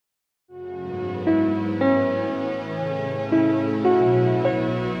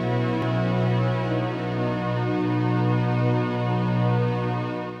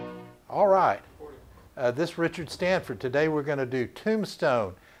This is Richard Stanford. Today we're going to do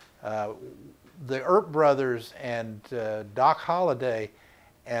Tombstone, the Earp brothers and Doc Holliday,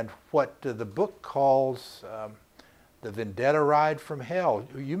 and what the book calls the Vendetta Ride from Hell.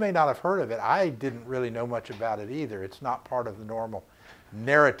 You may not have heard of it. I didn't really know much about it either. It's not part of the normal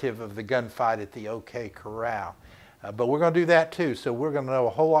narrative of the gunfight at the OK Corral. But we're going to do that too. So we're going to know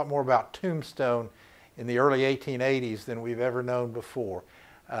a whole lot more about Tombstone in the early 1880s than we've ever known before.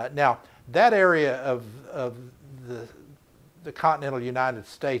 Now, that area of the continental United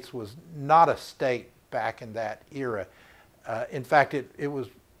States was not a state back in that era. In fact, it was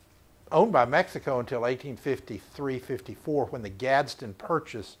owned by Mexico until 1853-54, when the Gadsden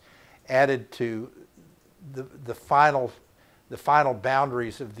Purchase added to the final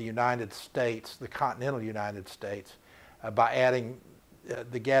boundaries of the United States, the continental United States, by adding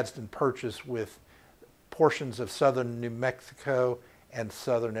the Gadsden Purchase with portions of southern New Mexico and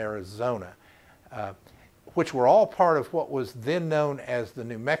southern Arizona, which were all part of what was then known as the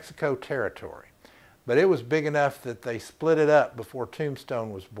New Mexico Territory. But it was big enough that they split it up before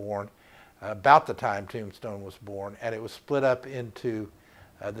Tombstone was born, about the time Tombstone was born, and it was split up into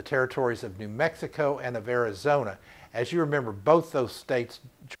the territories of New Mexico and of Arizona. As you remember, both those states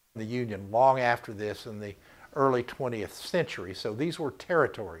joined the Union long after this in the early 20th century, so these were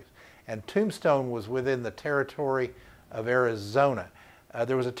territories. And Tombstone was within the territory of Arizona.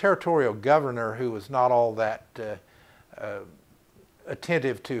 There was a territorial governor who was not all that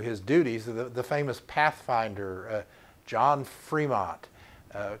attentive to his duties, the famous Pathfinder, John Fremont,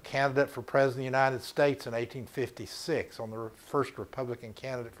 candidate for President of the United States in 1856, on the first Republican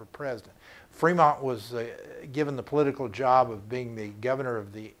candidate for president. Fremont was given the political job of being the governor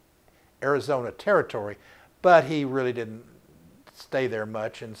of the Arizona Territory, but he really didn't stay there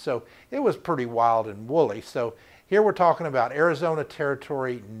much, and so it was pretty wild and woolly. So here we're talking about Arizona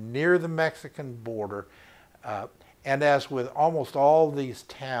Territory near the Mexican border, and as with almost all these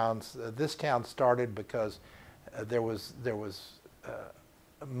towns, this town started because there was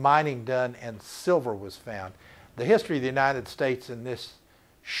mining done and silver was found. The history of the United States in this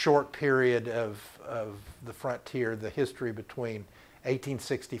short period of the frontier, the history between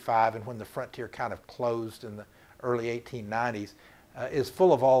 1865 and when the frontier kind of closed in the early 1890s, is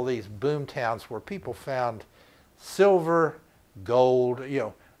full of all these boom towns where people found silver, gold,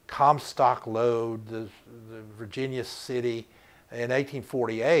 Comstock Lode, the Virginia City. In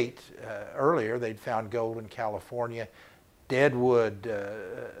 1848, earlier, they'd found gold in California, Deadwood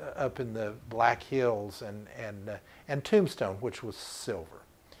up in the Black Hills, and Tombstone, which was silver.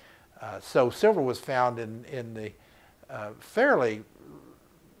 So silver was found in the fairly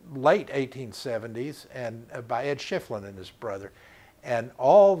late 1870s and by Ed Schieffelin and his brother. And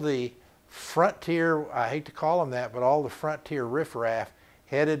all the frontier, I hate to call them that, but all the frontier riffraff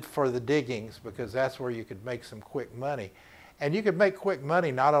headed for the diggings because that's where you could make some quick money. And you could make quick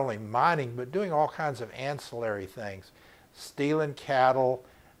money not only mining, but doing all kinds of ancillary things. Stealing cattle,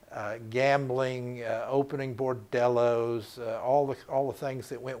 gambling, opening bordellos, all the things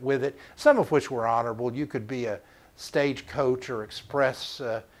that went with it, some of which were honorable. You could be a stagecoach or express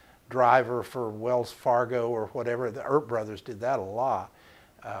driver for Wells Fargo or whatever. The Earp brothers did that a lot.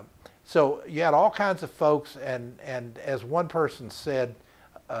 So you had all kinds of folks, and as one person said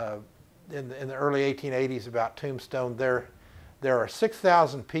in the early 1880s about Tombstone, there are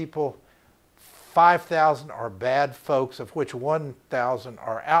 6,000 people, 5,000 are bad folks, of which 1,000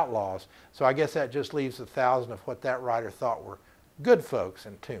 are outlaws. So I guess that just leaves 1,000 of what that writer thought were good folks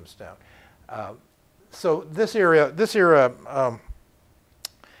in Tombstone. So this era,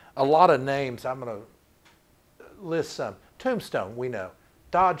 a lot of names. I'm going to list some. Tombstone, we know.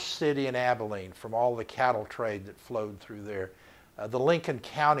 Dodge City and Abilene, from all the cattle trade that flowed through there. The Lincoln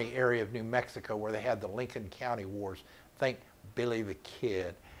County area of New Mexico, where they had the Lincoln County Wars. Think Billy the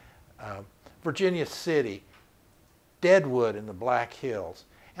Kid. Virginia City, Deadwood in the Black Hills,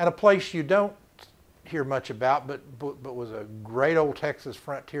 and a place you don't hear much about, but was a great old Texas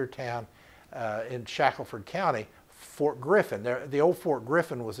frontier town in Shackelford County, Fort Griffin. The old Fort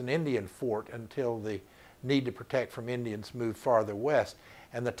Griffin was an Indian fort until the need to protect from Indians moved farther west.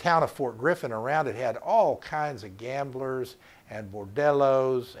 And the town of Fort Griffin around it had all kinds of gamblers and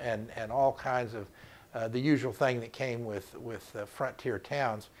bordellos and all kinds of the usual thing that came with frontier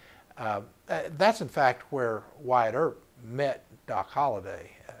towns. That's in fact where Wyatt Earp met Doc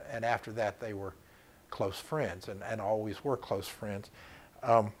Holliday, and after that they were close friends and always were close friends.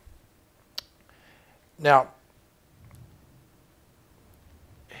 Now,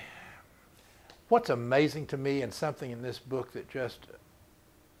 what's amazing to me, and something in this book that just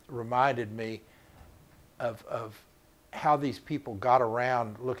reminded me of how these people got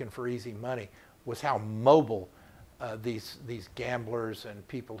around looking for easy money, was how mobile these gamblers and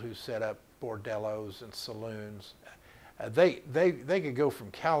people who set up bordellos and saloons. They could go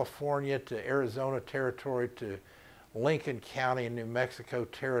from California to Arizona Territory to Lincoln County in New Mexico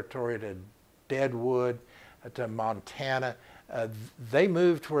Territory to Deadwood to Montana. They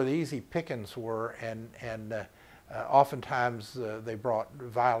moved where the easy pickings were, and oftentimes they brought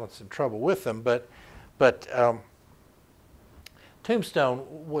violence and trouble with them. But Tombstone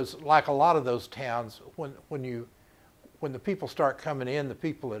was like a lot of those towns. When the people start coming in, the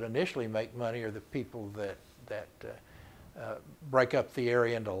people that initially make money are the people that break up the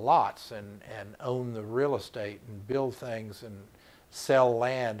area into lots and own the real estate and build things and sell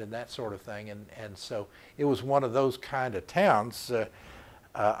land and that sort of thing. And so it was one of those kind of towns.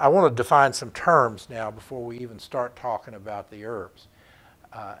 I want to define some terms now before we even start talking about the Earps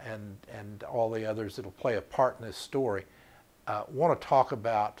and all the others that will play a part in this story. I want to talk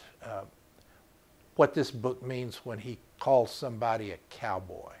about what this book means when he calls somebody a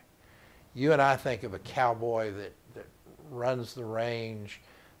cowboy. You and I think of a cowboy that runs the range,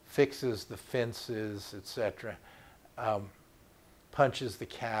 fixes the fences, etc., punches the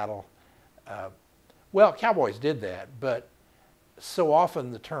cattle. Well, cowboys did that, but so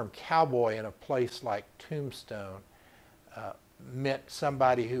often the term cowboy in a place like Tombstone meant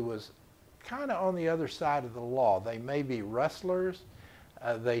somebody who was kind of on the other side of the law. They may be rustlers.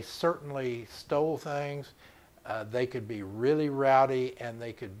 They certainly stole things. They could be really rowdy, and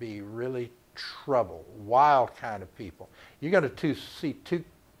they could be really trouble, wild kind of people. You're going to see two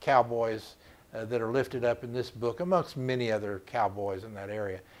cowboys that are lifted up in this book, amongst many other cowboys in that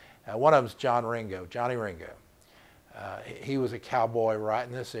area. One of them's Johnny Ringo. He was a cowboy right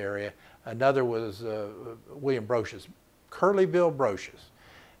in this area. Another was William Brocious, Curly Bill Brocious.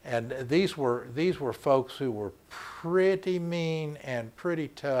 And these were folks who were pretty mean and pretty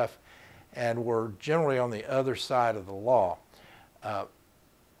tough and were generally on the other side of the law,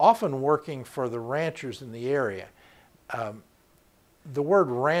 often working for the ranchers in the area. The word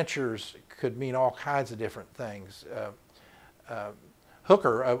ranchers could mean all kinds of different things.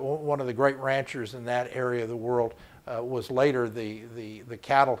 Hooker, one of the great ranchers in that area of the world, was later the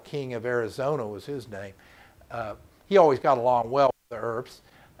cattle king of Arizona was his name. He always got along well with the Earps.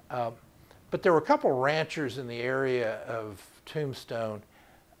 But there were a couple ranchers in the area of Tombstone,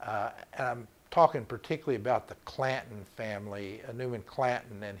 and I'm talking particularly about the Clanton family, Newman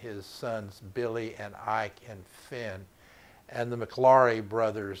Clanton and his sons Billy and Ike and Finn, and the McLaury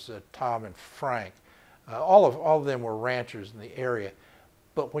brothers, Tom and Frank. All of them were ranchers in the area.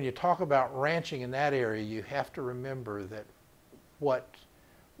 But when you talk about ranching in that area, you have to remember that what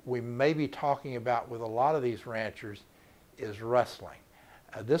we may be talking about with a lot of these ranchers is rustling.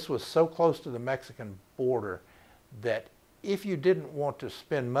 This was so close to the Mexican border that if you didn't want to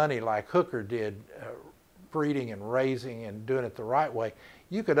spend money like Hooker did, breeding and raising and doing it the right way,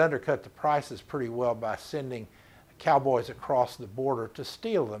 you could undercut the prices pretty well by sending cowboys across the border to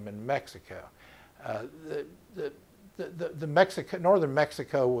steal them in Mexico. Northern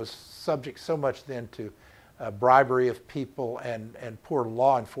Mexico was subject so much then to bribery of people and poor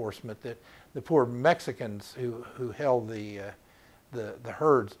law enforcement that the poor Mexicans who held the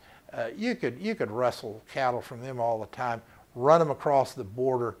herds, you could rustle cattle from them all the time, run them across the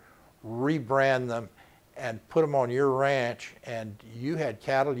border, rebrand them, and put them on your ranch, and you had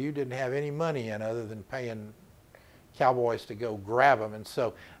cattle you didn't have any money in other than paying cowboys to go grab them. And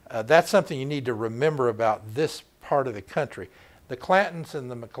so that's something you need to remember about this part of the country. The Clantons and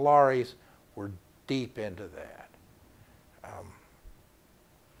the McLaurys were deep into that.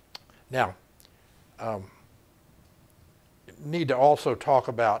 Now, need to also talk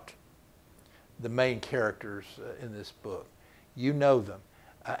about the main characters in this book. You know them.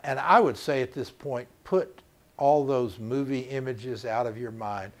 And I would say at this point, put all those movie images out of your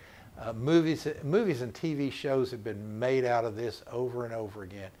mind. Movies and TV shows have been made out of this over and over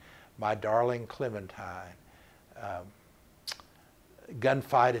again. My Darling Clementine,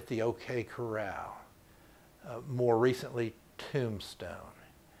 Gunfight at the OK Corral, more recently Tombstone,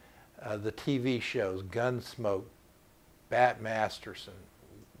 the TV shows Gunsmoke, Bat Masterson,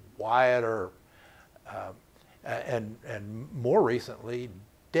 Wyatt Earp, and more recently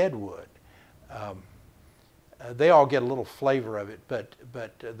Deadwood. They all get a little flavor of it, but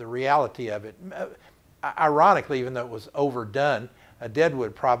the reality of it, ironically, even though it was overdone,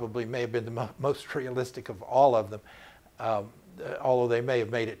 Deadwood probably may have been the most realistic of all of them, although they may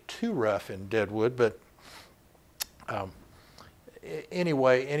have made it too rough in Deadwood. But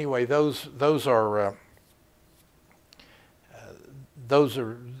anyway, those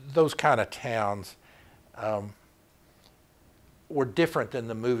kind of towns were different than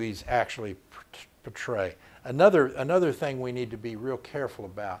the movies actually portray. Another thing we need to be real careful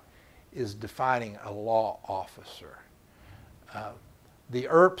about is defining a law officer. The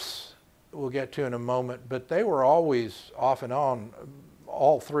Earps we'll get to in a moment, but they were always off and on,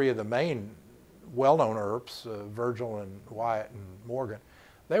 all three of the main well-known Earps, Virgil and Wyatt and Morgan,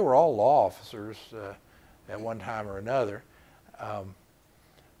 they were all law officers at one time or another.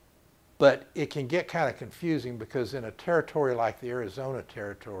 But it can get kind of confusing because in a territory like the Arizona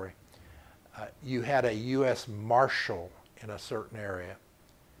Territory, you had a U.S. Marshal in a certain area.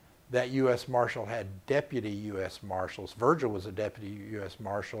 That U.S. Marshal had deputy U.S. Marshals. Virgil was a deputy U.S.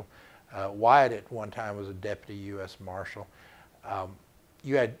 Marshal. Wyatt at one time was a deputy U.S. Marshal.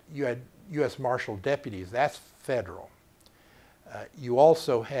 You had U.S. Marshal deputies. That's federal. You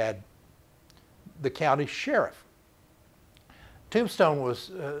also had the county sheriff. Tombstone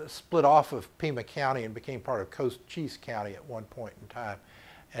was split off of Pima County and became part of Cochise County at one point in time.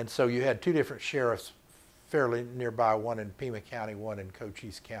 And so you had two different sheriffs fairly nearby, one in Pima County, one in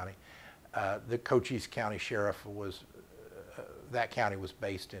Cochise County. The Cochise County sheriff was, that county was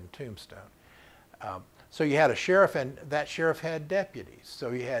based in Tombstone. So you had a sheriff, and that sheriff had deputies. So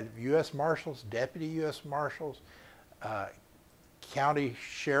you had U.S. Marshals, deputy U.S. Marshals, county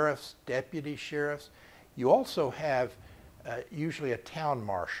sheriffs, deputy sheriffs. You also have usually a town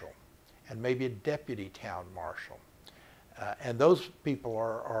marshal and maybe a deputy town marshal. And those people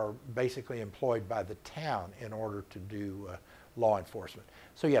are basically employed by the town in order to do law enforcement.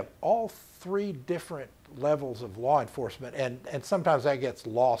 So you have all three different levels of law enforcement, and sometimes that gets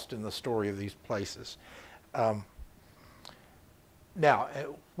lost in the story of these places. Now,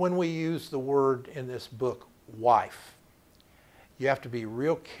 when we use the word in this book, wife, you have to be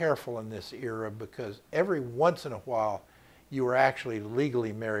real careful in this era because every once in a while you were actually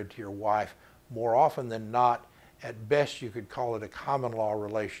legally married to your wife. More often than not, at best you could call it a common law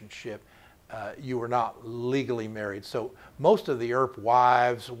relationship. You were not legally married. So most of the Earp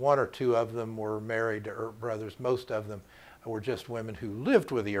wives, one or two of them were married to Earp brothers. Most of them were just women who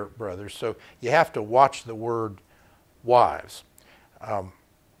lived with the Earp brothers. So you have to watch the word wives.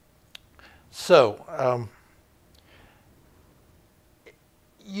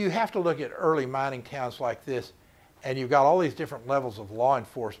 You have to look at early mining towns like this, and you've got all these different levels of law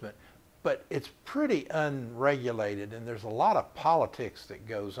enforcement, but it's pretty unregulated, and there's a lot of politics that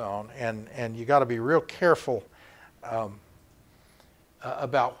goes on, and you got to be real careful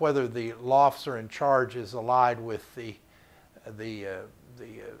about whether the law officer in charge is allied with the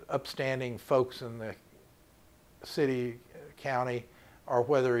upstanding folks in the city, county, or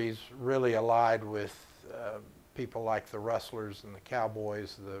whether he's really allied with people like the Rustlers and the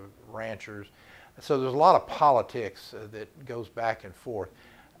cowboys, the ranchers. So there's a lot of politics that goes back and forth.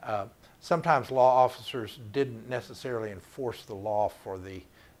 Sometimes law officers didn't necessarily enforce the law for the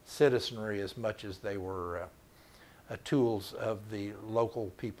citizenry as much as they were tools of the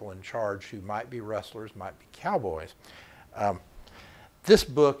local people in charge who might be rustlers, might be cowboys. This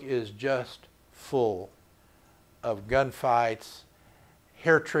book is just full of gunfights,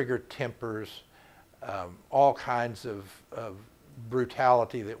 hair-trigger tempers, all kinds of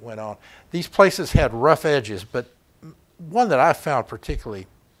brutality that went on. These places had rough edges, but one that I found particularly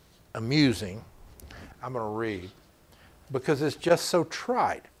amusing, I'm going to read, because it's just so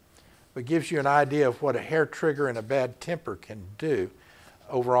trite, but gives you an idea of what a hair trigger and a bad temper can do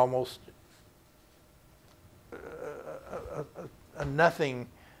over almost a nothing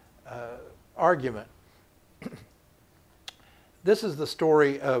argument. This is the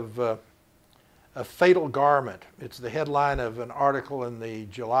story of A Fatal Garment. It's the headline of an article in the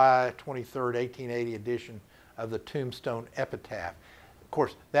July 23rd, 1880 edition of the Tombstone Epitaph. Of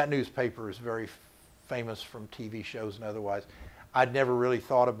course, that newspaper is very famous from TV shows and otherwise. I'd never really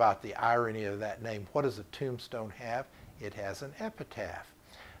thought about the irony of that name. What does a tombstone have? It has an epitaph.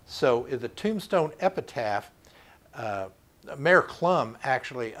 So the Tombstone Epitaph, Mayor Clum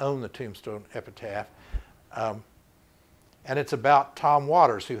actually owned the Tombstone Epitaph. And it's about Tom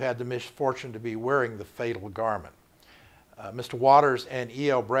Waters, who had the misfortune to be wearing the fatal garment. Mr. Waters and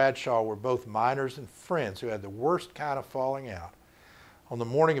E.L. Bradshaw were both miners and friends who had the worst kind of falling out. On the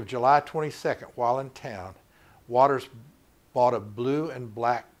morning of July 22nd, while in town, Waters bought a blue and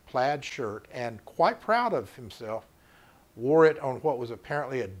black plaid shirt and, quite proud of himself, wore it on what was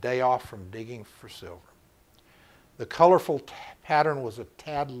apparently a day off from digging for silver. The colorful pattern was a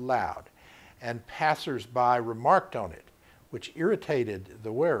tad loud, and passers-by remarked on it, which irritated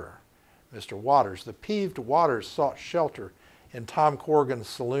the wearer, Mr. Waters. The peeved Waters sought shelter in Tom Corrigan's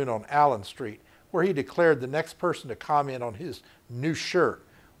saloon on Allen Street, where he declared the next person to comment on his new shirt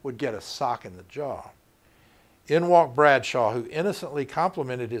would get a sock in the jaw. In walked Bradshaw, who innocently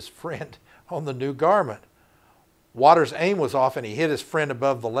complimented his friend on the new garment. Waters' aim was off and he hit his friend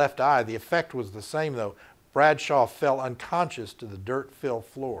above the left eye. The effect was the same though. Bradshaw fell unconscious to the dirt-filled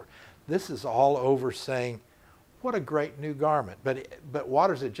floor. This is all over saying, what a great new garment. But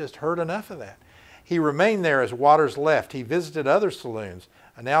Waters had just heard enough of that. He remained there as Waters left. He visited other saloons,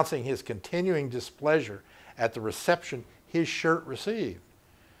 announcing his continuing displeasure at the reception his shirt received.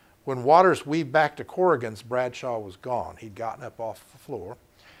 When Waters weaved back to Corrigan's, Bradshaw was gone. He'd gotten up off the floor.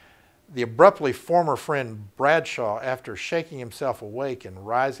 The abruptly former friend Bradshaw, after shaking himself awake and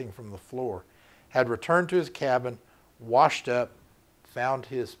rising from the floor, had returned to his cabin, washed up, found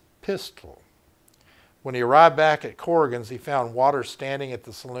his pistol. When he arrived back at Corrigan's, he found Waters standing at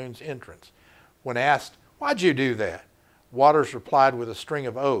the saloon's entrance. When asked, "Why'd you do that?" Waters replied with a string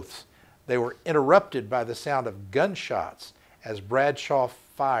of oaths. They were interrupted by the sound of gunshots as Bradshaw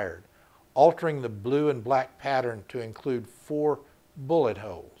fired, altering the blue and black pattern to include 4 bullet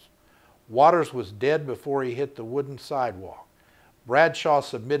holes. Waters was dead before he hit the wooden sidewalk. Bradshaw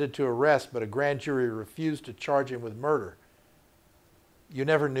submitted to arrest, but a grand jury refused to charge him with murder. You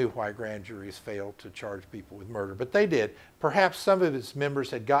never knew why grand juries failed to charge people with murder, but they did. Perhaps some of its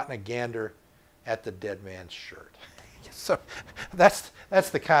members had gotten a gander at the dead man's shirt. So that's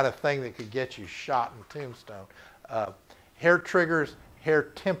the kind of thing that could get you shot in Tombstone. Hair triggers, hair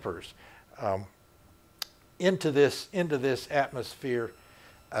tempers. Into this atmosphere,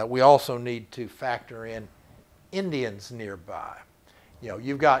 we also need to factor in Indians nearby. You know,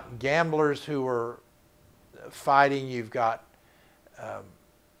 you've got gamblers who are fighting. You've got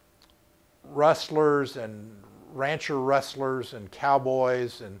rustlers and rancher rustlers and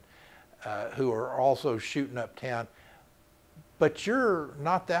cowboys and who are also shooting uptown. But you're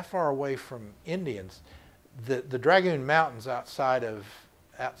not that far away from Indians. The Dragoon Mountains outside of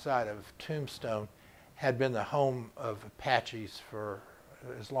Tombstone had been the home of Apaches for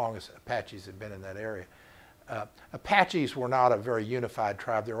as long as Apaches had been in that area. Apaches were not a very unified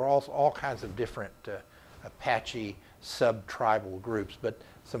tribe. There were all kinds of different Apache sub-tribal groups, but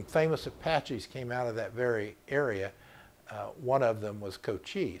some famous Apaches came out of that very area. One of them was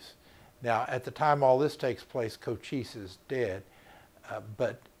Cochise. Now, at the time all this takes place, Cochise is dead,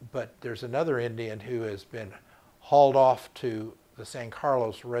 but there's another Indian who has been hauled off to the San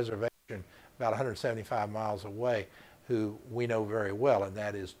Carlos Reservation about 175 miles away, who we know very well, and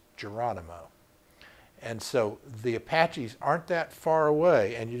that is Geronimo. And so the Apaches aren't that far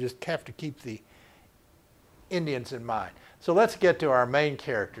away, and you just have to keep the Indians in mind. So let's get to our main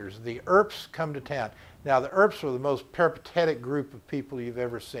characters. The Earps come to town. Now, the Earps were the most peripatetic group of people you've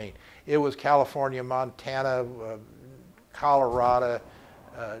ever seen. It was California, Montana, Colorado,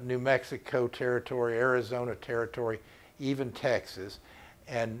 New Mexico territory, Arizona territory, even Texas.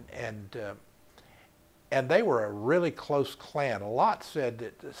 And they were a really close clan. A lot said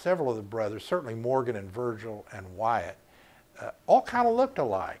that several of the brothers, certainly Morgan and Virgil and Wyatt, all kind of looked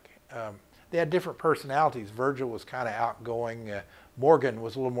alike. They had different personalities. Virgil was kind of outgoing. Morgan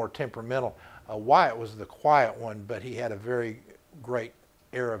was a little more temperamental. Wyatt was the quiet one, but he had a very great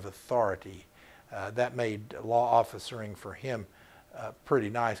air of authority. That made law officering for him pretty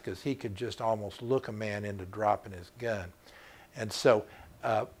nice because he could just almost look a man into dropping his gun. And so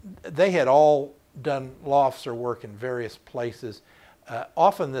they had all done law officer work in various places.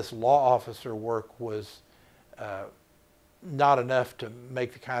 Often this law officer work was not enough to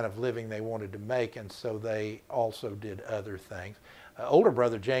make the kind of living they wanted to make, and so they also did other things. Older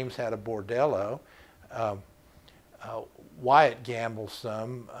brother James had a bordello. Wyatt gambled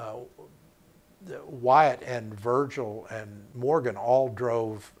some. Wyatt and Virgil and Morgan all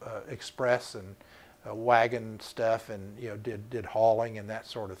drove express and wagon stuff, and did hauling and that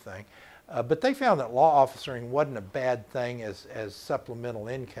sort of thing. But they found that law officering wasn't a bad thing as supplemental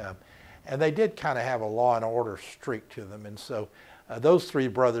income. And they did kind of have a law and order streak to them. And so those 3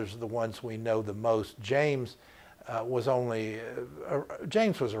 brothers are the ones we know the most. James was around,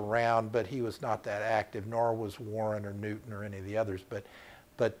 but he was not that active, nor was Warren or Newton or any of the others. But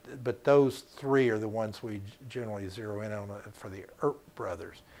those 3 are the ones we generally zero in on for the Earp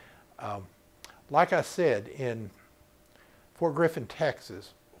brothers. Like I said, in Fort Griffin,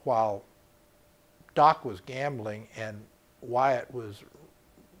 Texas, while Doc was gambling and Wyatt was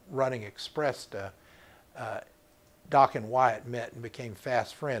running express stuff, Doc and Wyatt met and became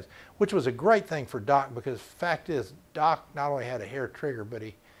fast friends, which was a great thing for Doc because the fact is Doc not only had a hair trigger, but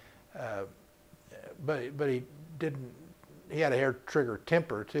he had a hair trigger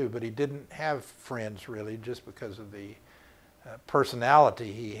temper too, but he didn't have friends really just because of the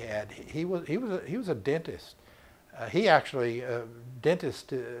personality he had. He was a dentist. He actually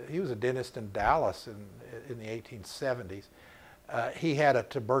he was a dentist in Dallas in the 1870s. He had a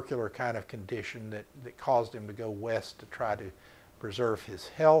tubercular kind of condition that caused him to go west to try to preserve his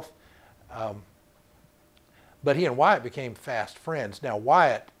health. But he and Wyatt became fast friends. Now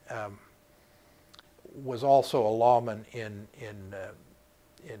Wyatt was also a lawman in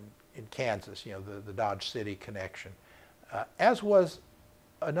Kansas, you know, the Dodge City connection, as was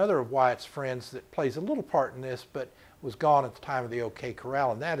another of Wyatt's friends that plays a little part in this, but was gone at the time of the OK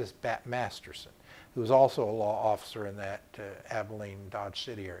Corral, and that is Bat Masterson, who was also a law officer in that Abilene, Dodge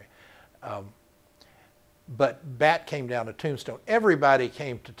City area. But Bat came down to Tombstone. Everybody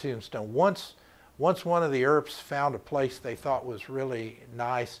came to Tombstone. Once one of the Earps found a place they thought was really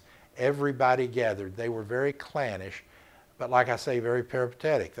nice, everybody gathered. They were very clannish, but like I say, very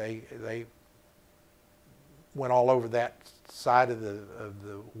peripatetic. They went all over that side of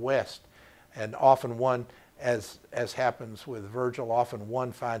the West, and often one, as happens with Virgil, often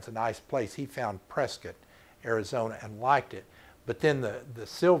one finds a nice place. He found Prescott, Arizona, and liked it. But then the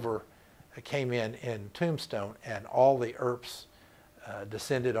silver came in Tombstone, and all the Earps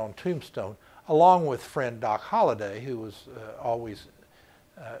descended on Tombstone, along with friend Doc Holliday, who was always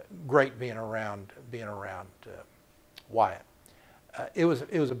great being around Wyatt. It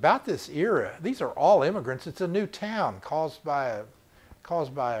was about this era. These are all immigrants. It's a new town caused by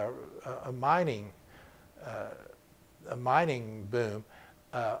a mining boom.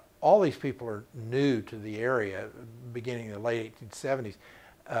 All these people are new to the area, beginning in the late 1870s.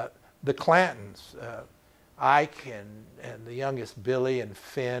 The Clantons, Ike and the youngest Billy and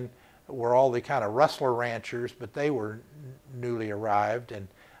Finn, were all the kind of rustler ranchers, but they were newly arrived, and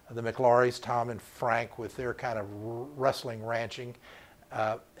the McLaurys, Tom and Frank, with their kind of rustling ranching,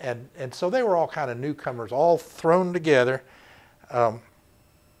 and so they were all kind of newcomers, all thrown together. I'm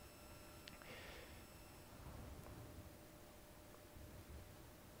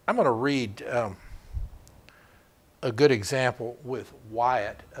going to read a good example with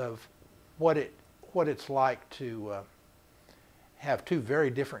Wyatt of what it's like to have two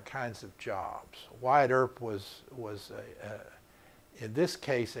very different kinds of jobs. Wyatt Earp was in this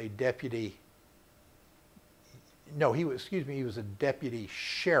case a deputy. No, he was a deputy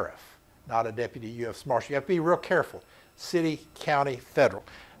sheriff, not a deputy U.S. marshal. You have to be real careful. City, county, federal.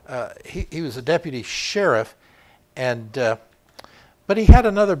 He was a deputy sheriff, and but he had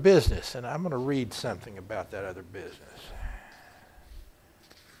another business, and I'm going to read something about that other business.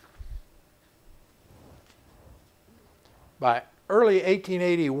 By early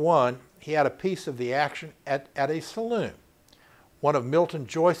 1881, he had a piece of the action at a saloon. One of Milton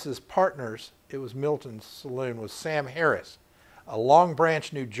Joyce's partners, it was Milton's saloon, was Sam Harris, a Long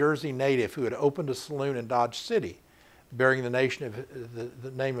Branch, New Jersey native who had opened a saloon in Dodge City, bearing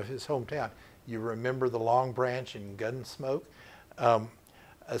the name of his hometown. You remember the Long Branch and Gunsmoke?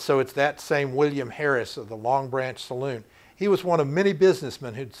 So it's that same William Harris of the Long Branch Saloon. He was one of many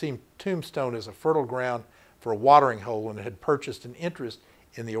businessmen who'd seen Tombstone as a fertile ground for a watering hole and had purchased an interest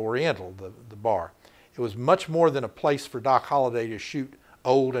in the Oriental, the bar. It was much more than a place for Doc Holliday to shoot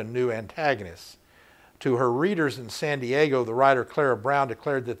old and new antagonists. To her readers in San Diego, the writer Clara Brown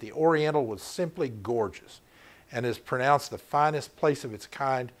declared that the Oriental was simply gorgeous and is pronounced the finest place of its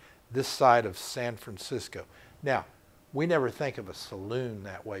kind this side of San Francisco. Now, we never think of a saloon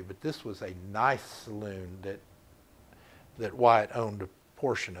that way, but this was a nice saloon that Wyatt owned a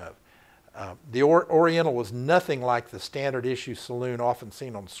portion of. The Oriental was nothing like the standard issue saloon often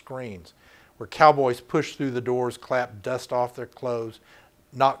seen on screens, where cowboys pushed through the doors, clapped dust off their clothes,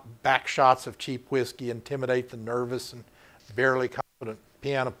 knock back shots of cheap whiskey, intimidate the nervous and barely competent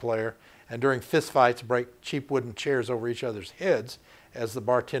piano player, and during fistfights break cheap wooden chairs over each other's heads as the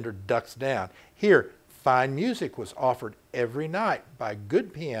bartender ducks down. Here, fine music was offered every night by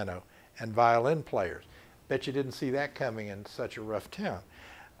good piano and violin players. Bet you didn't see that coming in such a rough town.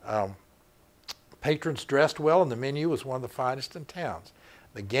 Patrons dressed well, and the menu was one of the finest in towns.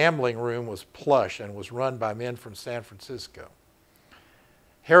 The gambling room was plush and was run by men from San Francisco.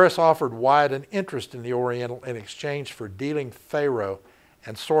 Harris offered Wyatt an interest in the Oriental in exchange for dealing faro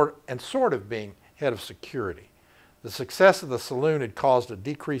and sort of being head of security. The success of the saloon had caused a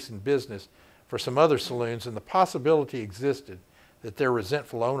decrease in business for some other saloons, and the possibility existed that their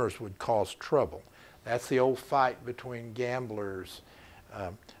resentful owners would cause trouble. That's the old fight between gamblers.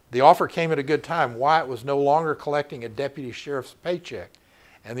 The offer came at a good time. Wyatt was no longer collecting a deputy sheriff's paycheck,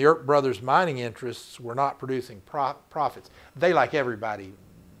 and the Earp brothers' mining interests were not producing profits. They, like everybody,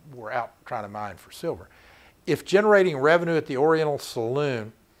 were out trying to mine for silver. If generating revenue at the Oriental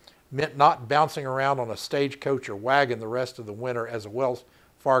Saloon meant not bouncing around on a stagecoach or wagon the rest of the winter as a Wells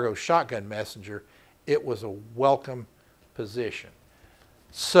Fargo shotgun messenger, it was a welcome position.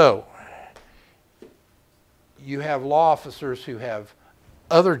 So, you have law officers who have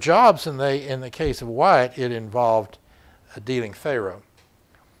other jobs, and in the case of Wyatt, it involved dealing faro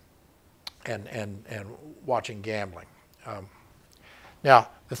and watching gambling. Now,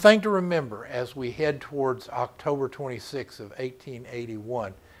 the thing to remember as we head towards October 26th of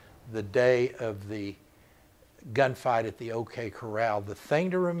 1881, the day of the gunfight at the OK Corral, the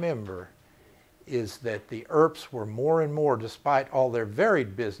thing to remember is that the Earps were more and more, despite all their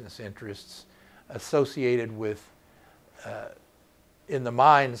varied business interests, associated with, in the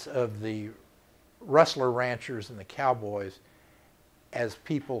minds of the rustler ranchers and the cowboys, as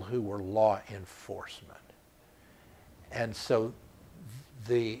people who were law enforcement. And so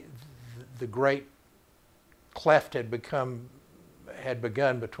the great cleft had begun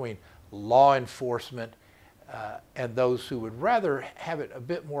between law enforcement and those who would rather have it a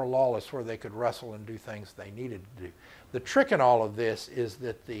bit more lawless, where they could rustle and do things they needed to do. The trick in all of this is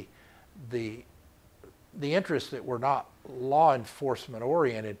that the interests that were not law enforcement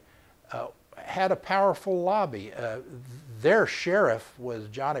oriented had a powerful lobby. Their sheriff was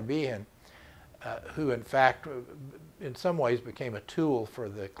Johnny Behan, who in fact in some ways became a tool for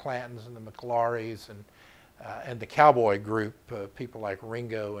the Clantons and the McLaurys and the cowboy group, people like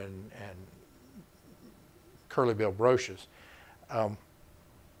Ringo and Curly Bill Brocious.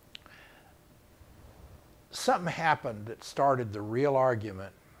 Something happened that started the real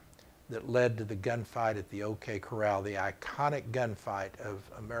argument that led to the gunfight at the OK Corral, the iconic gunfight of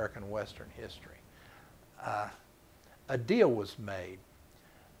American Western history. A deal was made.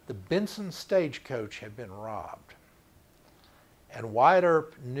 The Benson stagecoach had been robbed. And Wyatt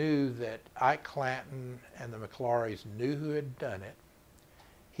Earp knew that Ike Clanton and the McLaurys knew who had done it.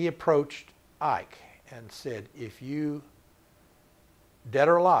 He approached Ike and said, if you, dead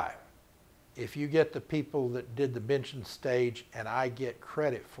or alive, if you get the people that did the Benson stage and I get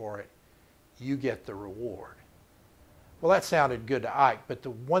credit for it, you get the reward. Well, that sounded good to Ike, but the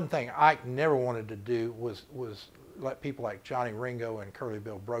one thing Ike never wanted to do was let people like Johnny Ringo and Curly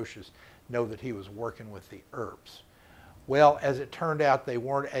Bill Brocious know that he was working with the Earps. Well, as it turned out, they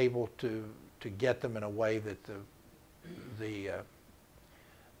weren't able to get them in a way that the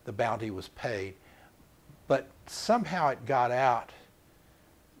bounty was paid. But somehow it got out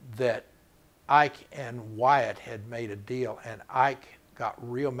that Ike and Wyatt had made a deal, and Ike got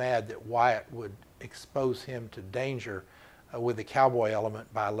real mad that Wyatt would expose him to danger with the cowboy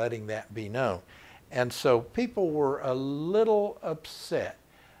element by letting that be known. And so people were a little upset.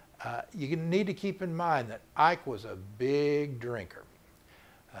 You need to keep in mind that Ike was a big drinker.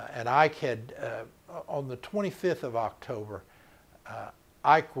 And Ike had, on the 25th of October,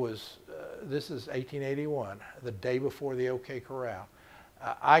 Ike was, this is 1881, the day before the OK Corral.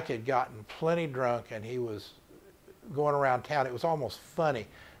 Ike had gotten plenty drunk and he was going around town. It was almost funny,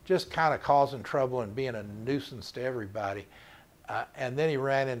 just kind of causing trouble and being a nuisance to everybody. And then he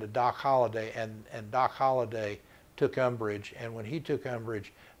ran into Doc Holliday, and Doc Holliday took umbrage. And when he took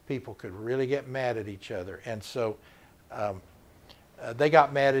umbrage, people could really get mad at each other. And so they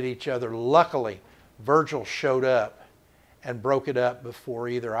got mad at each other. Luckily, Virgil showed up and broke it up before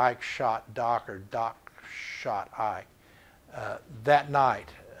either Ike shot Doc or Doc shot Ike. That night,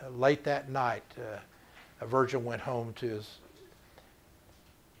 late that night, Virgil went home to his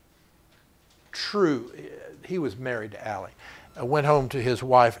he was married to Allie, went home to his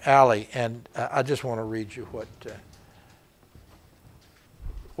wife Allie, and I just want to read you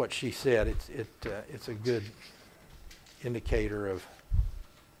what she said. It's a good indicator of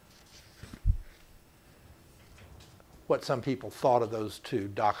what some people thought of those two,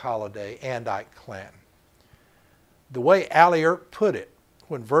 Doc Holliday and Ike Clanton. The way Allie Earp put it,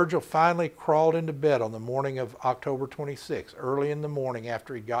 when Virgil finally crawled into bed on the morning of October 26, early in the morning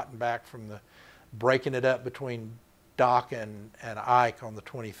after he'd gotten back from the breaking it up between Doc and Ike on the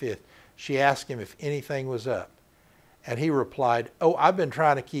 25th, she asked him if anything was up. And he replied, "Oh, I've been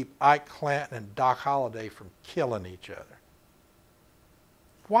trying to keep Ike Clanton and Doc Holliday from killing each other."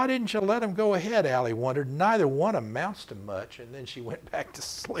 "Why didn't you let them go ahead?" Allie wondered. "Neither one amounts to much." And then she went back to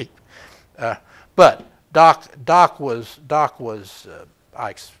sleep. But Doc was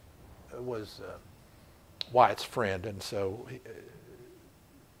Wyatt's friend, and so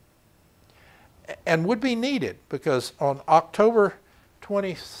and would be needed, because on October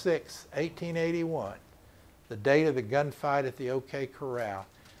 26, 1881, the date of the gunfight at the OK Corral,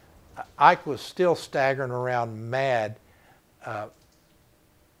 Ike was still staggering around mad.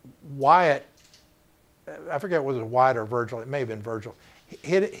 Wyatt, I forget whether it was Wyatt or Virgil, it may have been Virgil,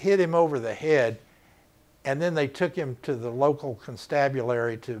 hit him over the head, and then they took him to the local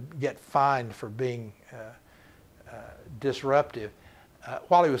constabulary to get fined for being disruptive.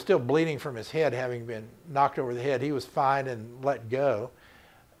 While he was still bleeding from his head, having been knocked over the head, he was fine and let go.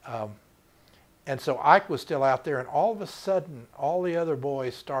 And so Ike was still out there, and all of a sudden, all the other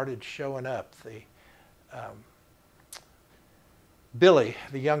boys started showing up. Billy,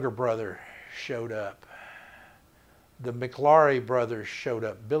 the younger brother, showed up. The McLaury brothers showed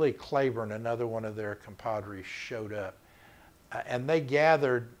up. Billy Claiborne, another one of their compadres, showed up. And they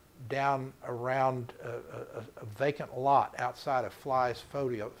gathered down around a vacant lot outside of Fly's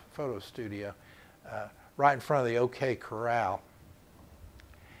photo studio, right in front of the OK Corral.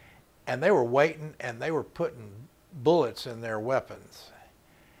 And they were waiting, and they were putting bullets in their weapons.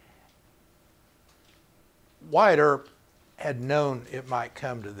 Wyatt Earp had known it might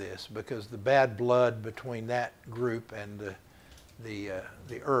come to this because the bad blood between that group and the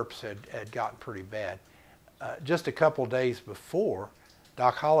Earps had gotten pretty bad. Just a couple days before,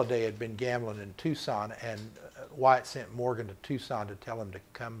 Doc Holliday had been gambling in Tucson, and Wyatt sent Morgan to Tucson to tell him to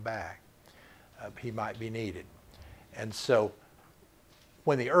come back. He might be needed. And so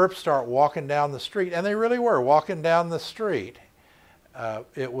when the Earps start walking down the street, and they really were walking down the street,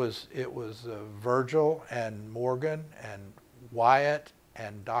 it was Virgil and Morgan and Wyatt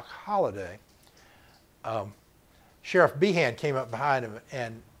and Doc Holliday. Sheriff Behan came up behind him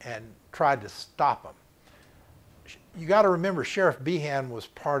and tried to stop him. You got to remember, Sheriff Behan was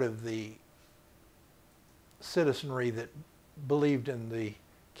part of the citizenry that believed in the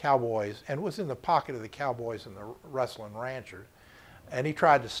cowboys and was in the pocket of the cowboys and the rustling ranchers. And he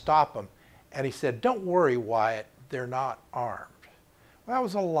tried to stop them. And he said, "Don't worry, Wyatt, they're not armed." Well, that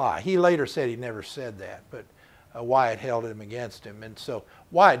was a lie. He later said he never said that, but Wyatt held him against him. And so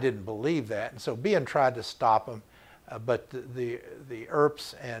Wyatt didn't believe that. And so Behan tried to stop him, but the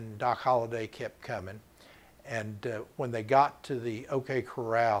Earps and Doc Holliday kept coming. And when they got to the OK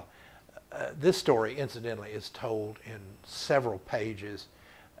Corral, this story, incidentally, is told in several pages,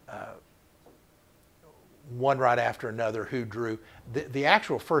 one right after another, who drew. The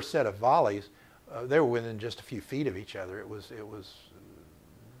actual first set of volleys, they were within just a few feet of each other. It was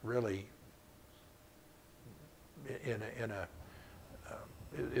really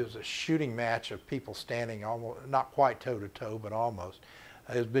it was a shooting match of people standing almost, not quite toe to toe, but almost.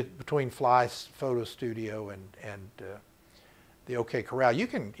 It was between Fly's photo studio and the OK Corral. You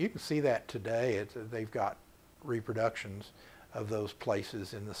can see that today. They've got reproductions of those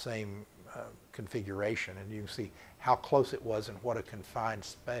places in the same configuration, and you can see how close it was and what a confined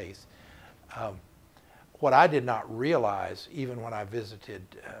space. What I did not realize, even when I visited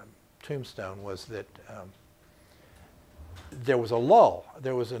Tombstone, was that there was a lull.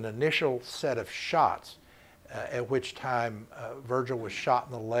 There was an initial set of shots, at which time Virgil was shot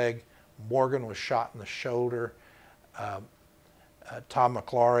in the leg, Morgan was shot in the shoulder, Tom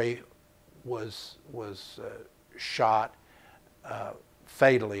McLaury was shot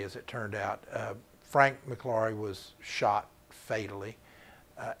fatally, as it turned out. Frank McLaury was shot fatally,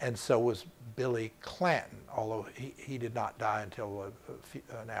 and so was Billy Clanton, although he did not die until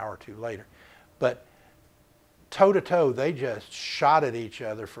an hour or two later. But toe to toe, they just shot at each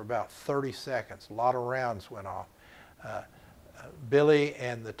other for about 30 seconds. A lot of rounds went off. Billy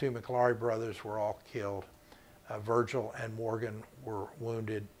and the two McLaury brothers were all killed. Virgil and Morgan were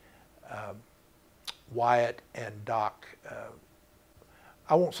wounded. Wyatt and Doc,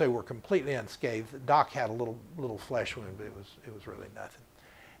 I won't say were completely unscathed. Doc had a little flesh wound, but it was really nothing.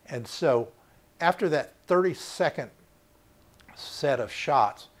 And so after that 30-second set of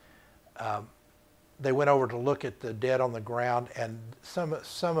shots, they went over to look at the dead on the ground, and some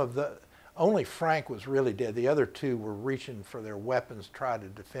of the, only Frank was really dead. The other two were reaching for their weapons, trying to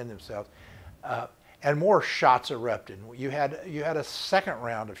defend themselves. And more shots erupted. You had a second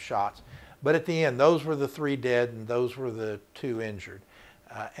round of shots, but at the end, those were the 3 dead, and those were the 2 injured.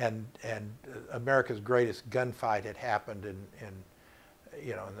 And America's greatest gunfight had happened in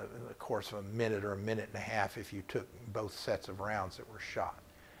the course of a minute or a minute and a half, if you took both sets of rounds that were shot.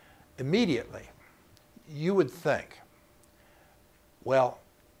 Immediately, you would think, well,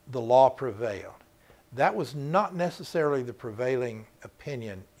 the law prevailed. That was not necessarily the prevailing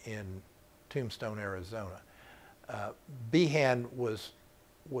opinion in Tombstone, Arizona. Behan was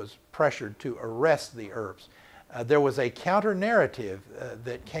pressured to arrest the Earps. There was a counter-narrative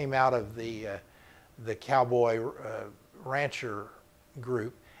that came out of the cowboy rancher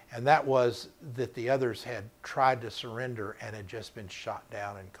group, and that was that the others had tried to surrender and had just been shot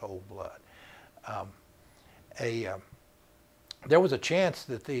down in cold blood. There was a chance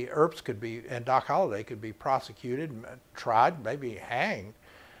that the Earps could be, and Doc Holliday could be prosecuted, tried, maybe hanged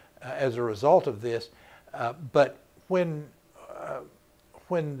as a result of this. But when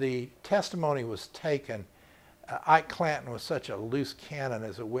the testimony was taken, Ike Clanton was such a loose cannon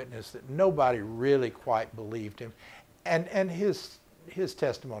as a witness that nobody really quite believed him, and his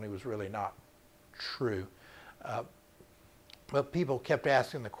testimony was really not true. But people kept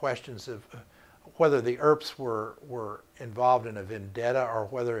asking the questions of whether the Earps were involved in a vendetta or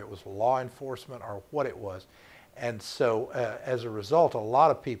whether it was law enforcement or what it was. And so as a result, a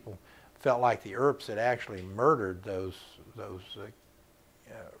lot of people felt like the Earps had actually murdered those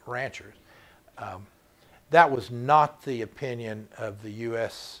ranchers. That was not the opinion of the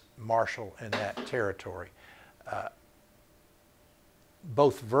U.S. Marshal in that territory.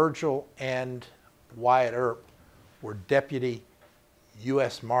 Both Virgil and Wyatt Earp were deputy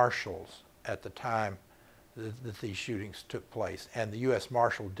U.S. Marshals at the time that these shootings took place, and the U.S.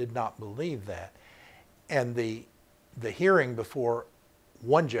 Marshal did not believe that. And the hearing before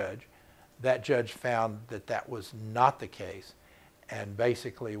one judge, that judge found that that was not the case, and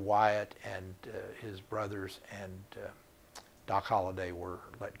basically Wyatt and his brothers and Doc Holliday were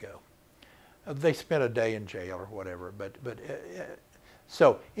let go. They spent a day in jail or whatever,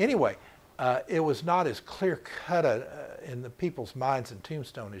 so anyway, it was not as clear-cut in the people's minds in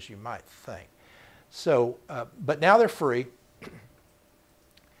Tombstone as you might think. So, but now they're free,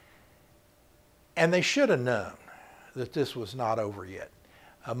 and they should have known that this was not over yet.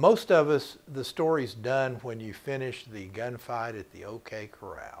 Most of us, the story's done when you finish the gunfight at the OK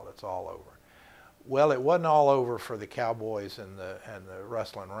Corral. It's all over. Well, it wasn't all over for the cowboys and the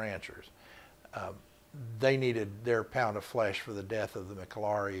rustling ranchers. They needed their pound of flesh for the death of the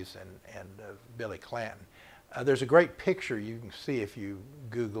McLaurys and Billy Clanton. There's a great picture you can see if you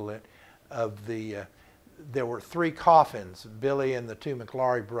Google it of there were 3 coffins, Billy and the 2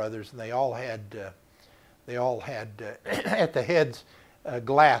 McLaury brothers, and they all had at the heads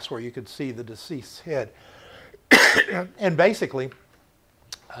glass where you could see the deceased's head. And basically,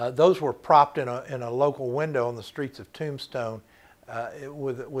 those were propped in a local window on the streets of Tombstone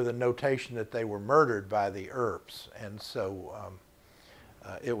with a notation that they were murdered by the Earps. And so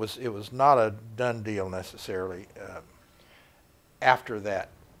it was not a done deal necessarily after that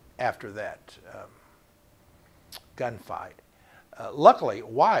gunfight. Luckily,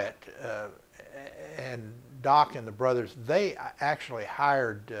 Wyatt and Doc and the brothers, they actually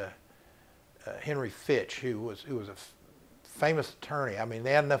hired Henry Fitch, who was a famous attorney. I mean,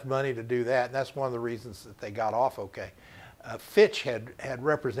 they had enough money to do that, and that's one of the reasons that they got off okay. Fitch had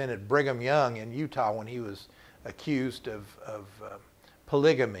represented Brigham Young in Utah when he was accused of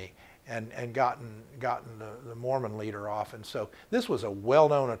polygamy and gotten the Mormon leader off, and so this was a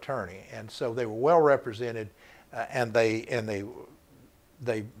well-known attorney, and so they were well represented, and they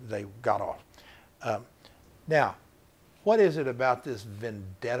got off. Now, what is it about this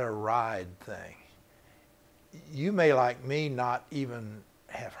vendetta ride thing? You may, like me, not even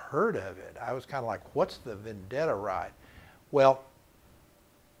have heard of it. I was kind of like, what's the vendetta ride? Well,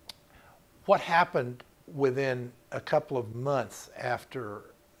 what happened within a couple of months after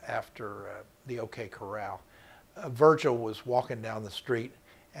the OK Corral? Virgil was walking down the street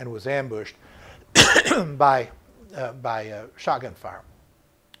and was ambushed by shotgun fire.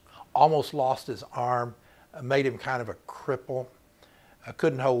 Almost lost his arm, made him kind of a cripple.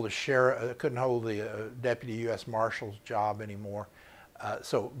 Couldn't hold the sheriff, couldn't hold the deputy U.S. Marshal's job anymore.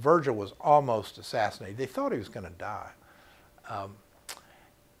 So Virgil was almost assassinated. They thought he was going to die.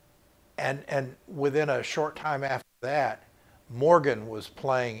 And within a short time after that, Morgan was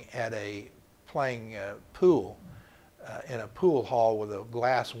playing at a pool in a pool hall with a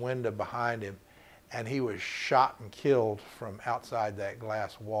glass window behind him, and he was shot and killed from outside that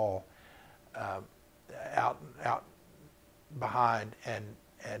glass wall, out behind,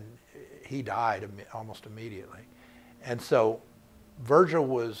 and he died almost immediately. And so Virgil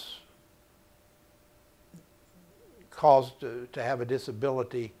was caused to have a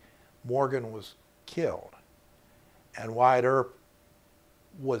disability. Morgan was killed, and Wyatt Earp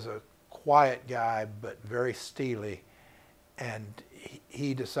was a quiet guy but very steely, and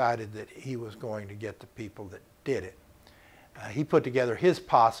he decided that he was going to get the people that did it. He put together his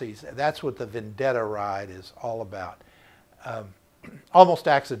posses. That's what the vendetta ride is all about. Almost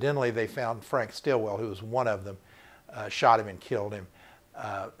accidentally, they found Frank Stillwell, who was one of them, shot him and killed him.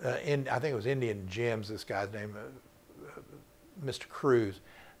 I think it was Indian Jim's, this guy's name, Mr. Cruz.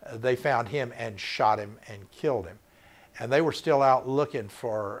 They found him and shot him and killed him. And they were still out looking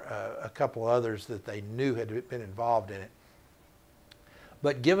for a couple others that they knew had been involved in it.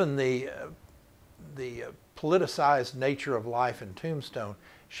 But given the politicized nature of life in Tombstone,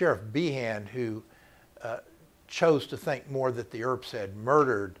 Sheriff Behan, who chose to think more that the Earps had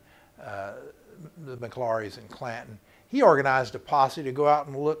murdered the McLaurys and Clanton, he organized a posse to go out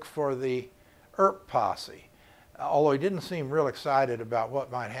and look for the Earp posse. although he didn't seem real excited about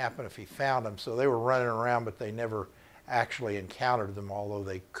what might happen if he found them, so they were running around, but they never actually encountered them, although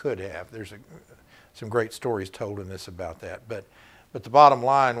they could have. There's some great stories told in this about that. But the bottom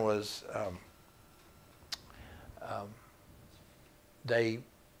line was the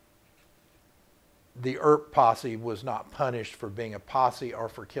Earp posse was not punished for being a posse or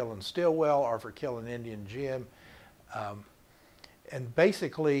for killing Stilwell or for killing Indian Jim. And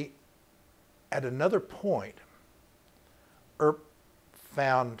basically, at another point, Earp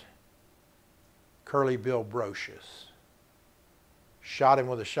found Curly Bill Brocious, shot him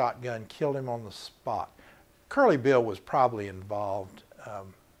with a shotgun, killed him on the spot. Curly Bill was probably involved.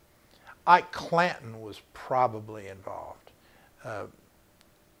 Ike Clanton was probably involved.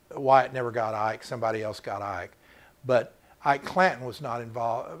 Wyatt never got Ike, somebody else got Ike. But Ike Clanton was not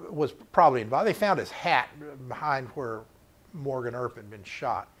involved, was probably involved. They found his hat behind where Morgan Earp had been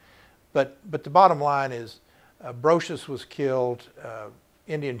shot. But the bottom line is Brocious was killed,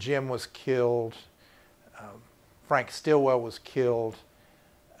 Indian Jim was killed, Frank Stilwell was killed,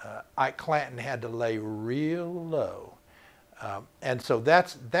 Ike Clanton had to lay real low. And so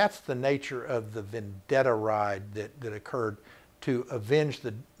that's the nature of the vendetta ride that occurred to avenge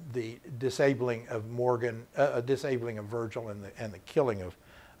the disabling of Morgan, disabling of Virgil and the killing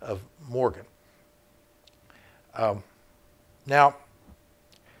of Morgan. Now,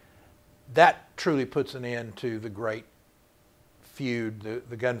 that truly puts an end to the great feud,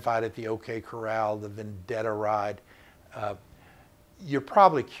 the gunfight at the OK Corral, the vendetta ride. You're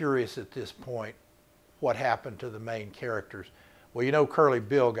probably curious at this point what happened to the main characters. Well, you know Curly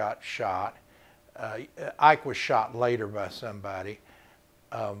Bill got shot. Ike was shot later by somebody.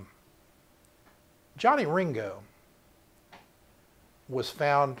 Johnny Ringo was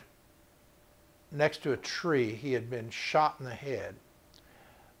found next to a tree. He had been shot in the head.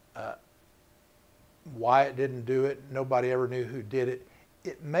 Wyatt didn't do it. Nobody ever knew who did it.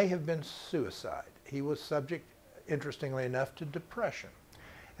 It may have been suicide. He was subject, interestingly enough, to depression.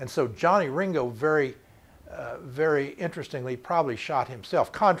 And so Johnny Ringo very interestingly probably shot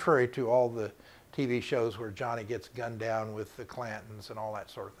himself, contrary to all the TV shows where Johnny gets gunned down with the Clantons and all that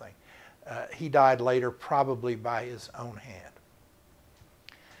sort of thing. He died later, probably by his own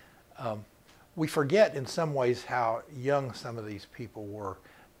hand. We forget in some ways how young some of these people were.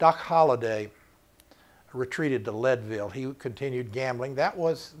 Doc Holliday retreated to Leadville. He continued gambling. That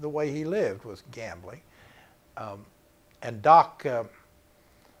was the way he lived, was gambling. And Doc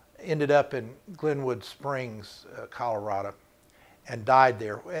ended up in Glenwood Springs, Colorado, and died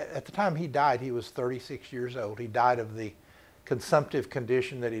there. At the time he died, he was 36 years old. He died of the consumptive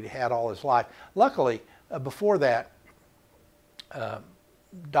condition that he'd had all his life. Luckily, before that,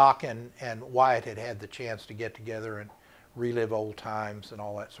 Doc and Wyatt had had the chance to get together and relive old times and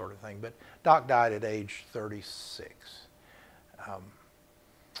all that sort of thing. But Doc died at age 36.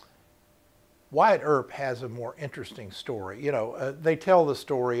 Wyatt Earp has a more interesting story. You know, they tell the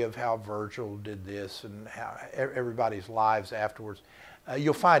story of how Virgil did this and how everybody's lives afterwards.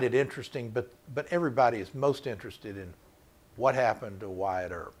 You'll find it interesting, but everybody is most interested in what happened to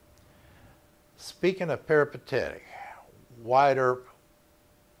Wyatt Earp. Speaking of peripatetic, Wyatt Earp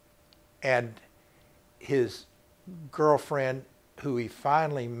and his girlfriend, who he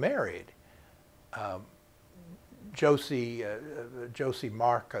finally married, Josephine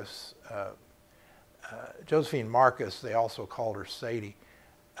Marcus, they also called her Sadie,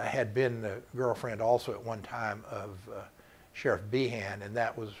 had been the girlfriend also at one time of Sheriff Behan, and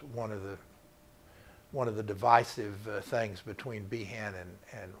that was one of the divisive things between Behan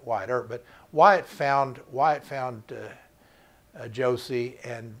and Wyatt Earp. But Wyatt found Josie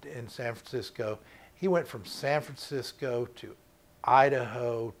in San Francisco. He went from San Francisco to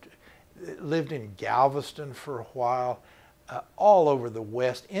Idaho, lived in Galveston for a while, all over the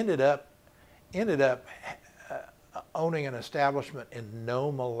West. Ended up owning an establishment in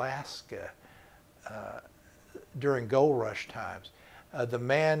Nome, Alaska during gold rush times. The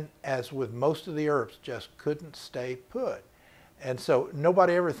man, as with most of the Earps, just couldn't stay put. And so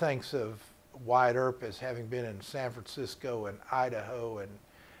nobody ever thinks of Wyatt Earp as having been in San Francisco and Idaho and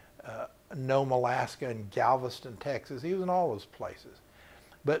Nome, Alaska and Galveston, Texas. He was in all those places.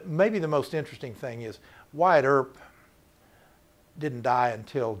 But maybe the most interesting thing is Wyatt Earp didn't die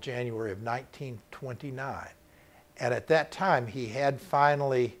until January of 1929. And at that time, he had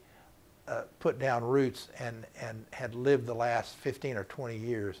finally put down roots and had lived the last 15 or 20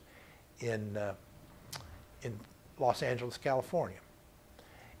 years in Los Angeles, California.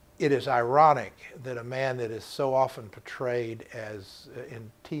 It is ironic that a man that is so often portrayed as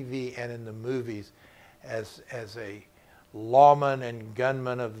in TV and in the movies as a lawman and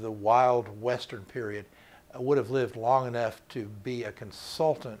gunman of the wild Western period would have lived long enough to be a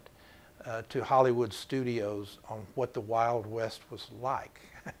consultant to Hollywood studios on what the Wild West was like,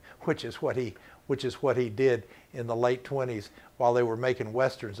 which is what he did in the late 20s while they were making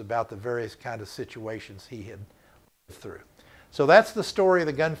westerns about the various kind of situations he had lived through. So that's the story of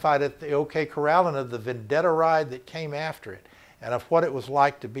the gunfight at the OK Corral and of the vendetta ride that came after it, and of what it was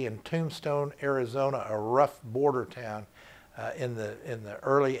like to be in Tombstone, Arizona, a rough border town in the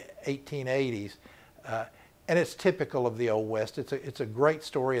early 1880s. And it's typical of the Old West. It's a great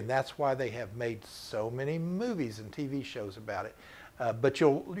story, and that's why they have made so many movies and TV shows about it. But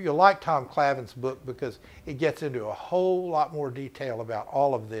you'll like Tom Clavin's book because it gets into a whole lot more detail about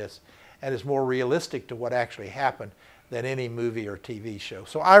all of this and is more realistic to what actually happened than any movie or TV show.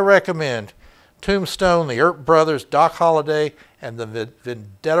 So I recommend Tombstone, the Earp Brothers, Doc Holliday, and the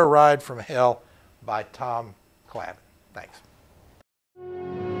Vendetta Ride from Hell by Tom Clavin. Thanks.